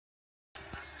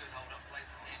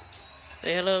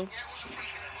Say hello.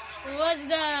 What's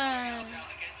that?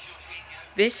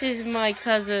 This is my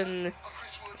cousin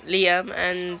Liam,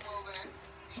 and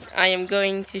I am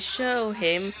going to show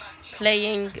him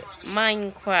playing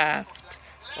Minecraft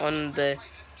on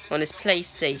his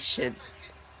PlayStation.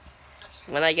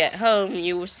 When I get home,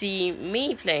 you will see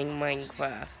me playing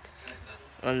Minecraft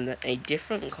on a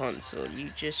different console.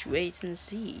 You just wait and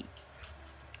see.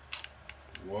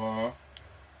 What?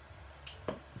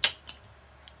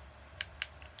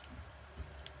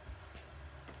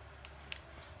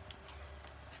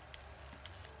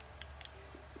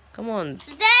 Come on.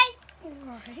 Today,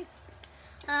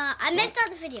 I missed out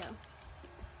the video.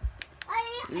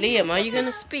 Liam, are you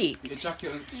gonna speak? Get a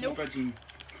jacket in the small bedroom.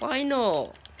 Why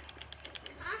not?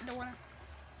 Don't wanna.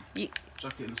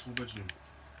 Jacket in the small bedroom.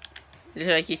 Looks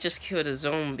like he's just killed a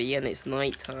zombie and it's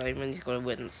night time and he's got a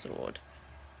wooden sword.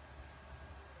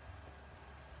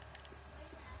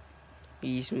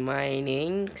 He's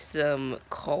mining some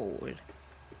coal.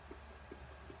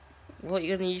 What are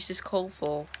you gonna use this coal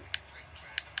for?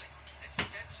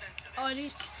 Oh, I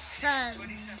need sand.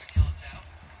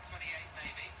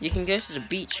 You can go to the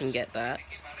beach and get that.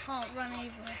 Can't run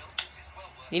over.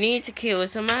 You need to kill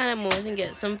some animals and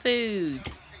get some food.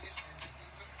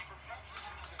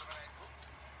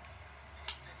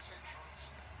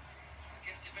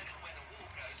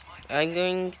 I'm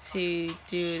going to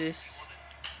do this.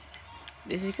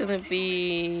 This is gonna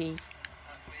be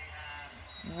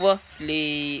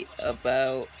roughly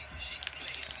about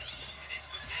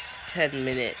 10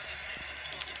 minutes.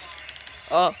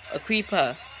 Oh, a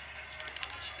creeper.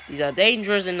 These are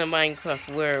dangerous in the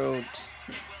Minecraft world.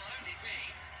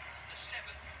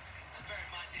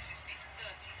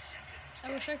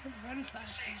 I wish I could run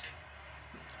faster.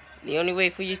 The only way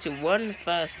for you to run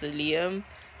faster, Liam,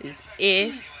 is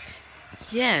if...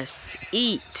 Yes,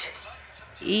 eat.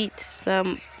 Eat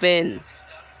something.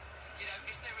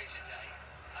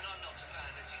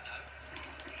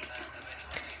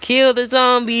 Kill the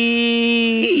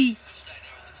zombie!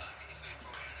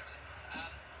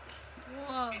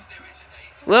 Whoa.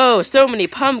 Whoa, so many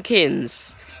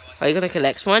pumpkins. Are you gonna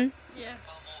collect one? Yeah.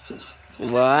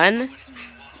 1,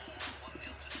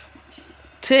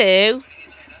 2,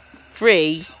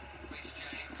 3,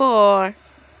 4,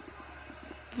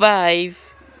 5,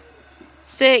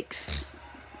 6,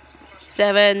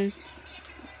 7,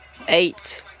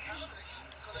 8.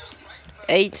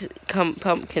 8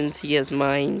 pumpkins he has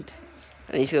mined.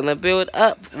 And he's gonna build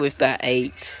up with that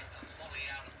 8.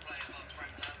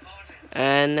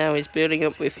 And now he's building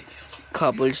up with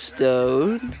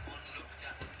cobblestone.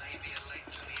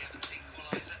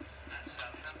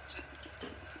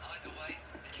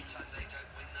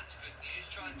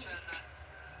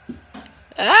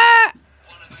 Ah!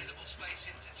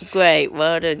 Great,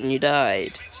 well done, you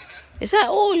died. Is that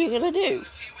all you're gonna do?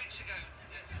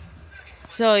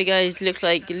 Sorry guys, looks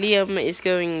like Liam is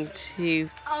going to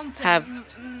have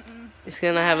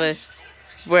a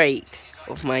break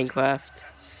of Minecraft.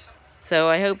 So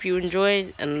I hope you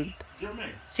enjoyed and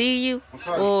see you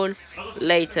all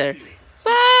later.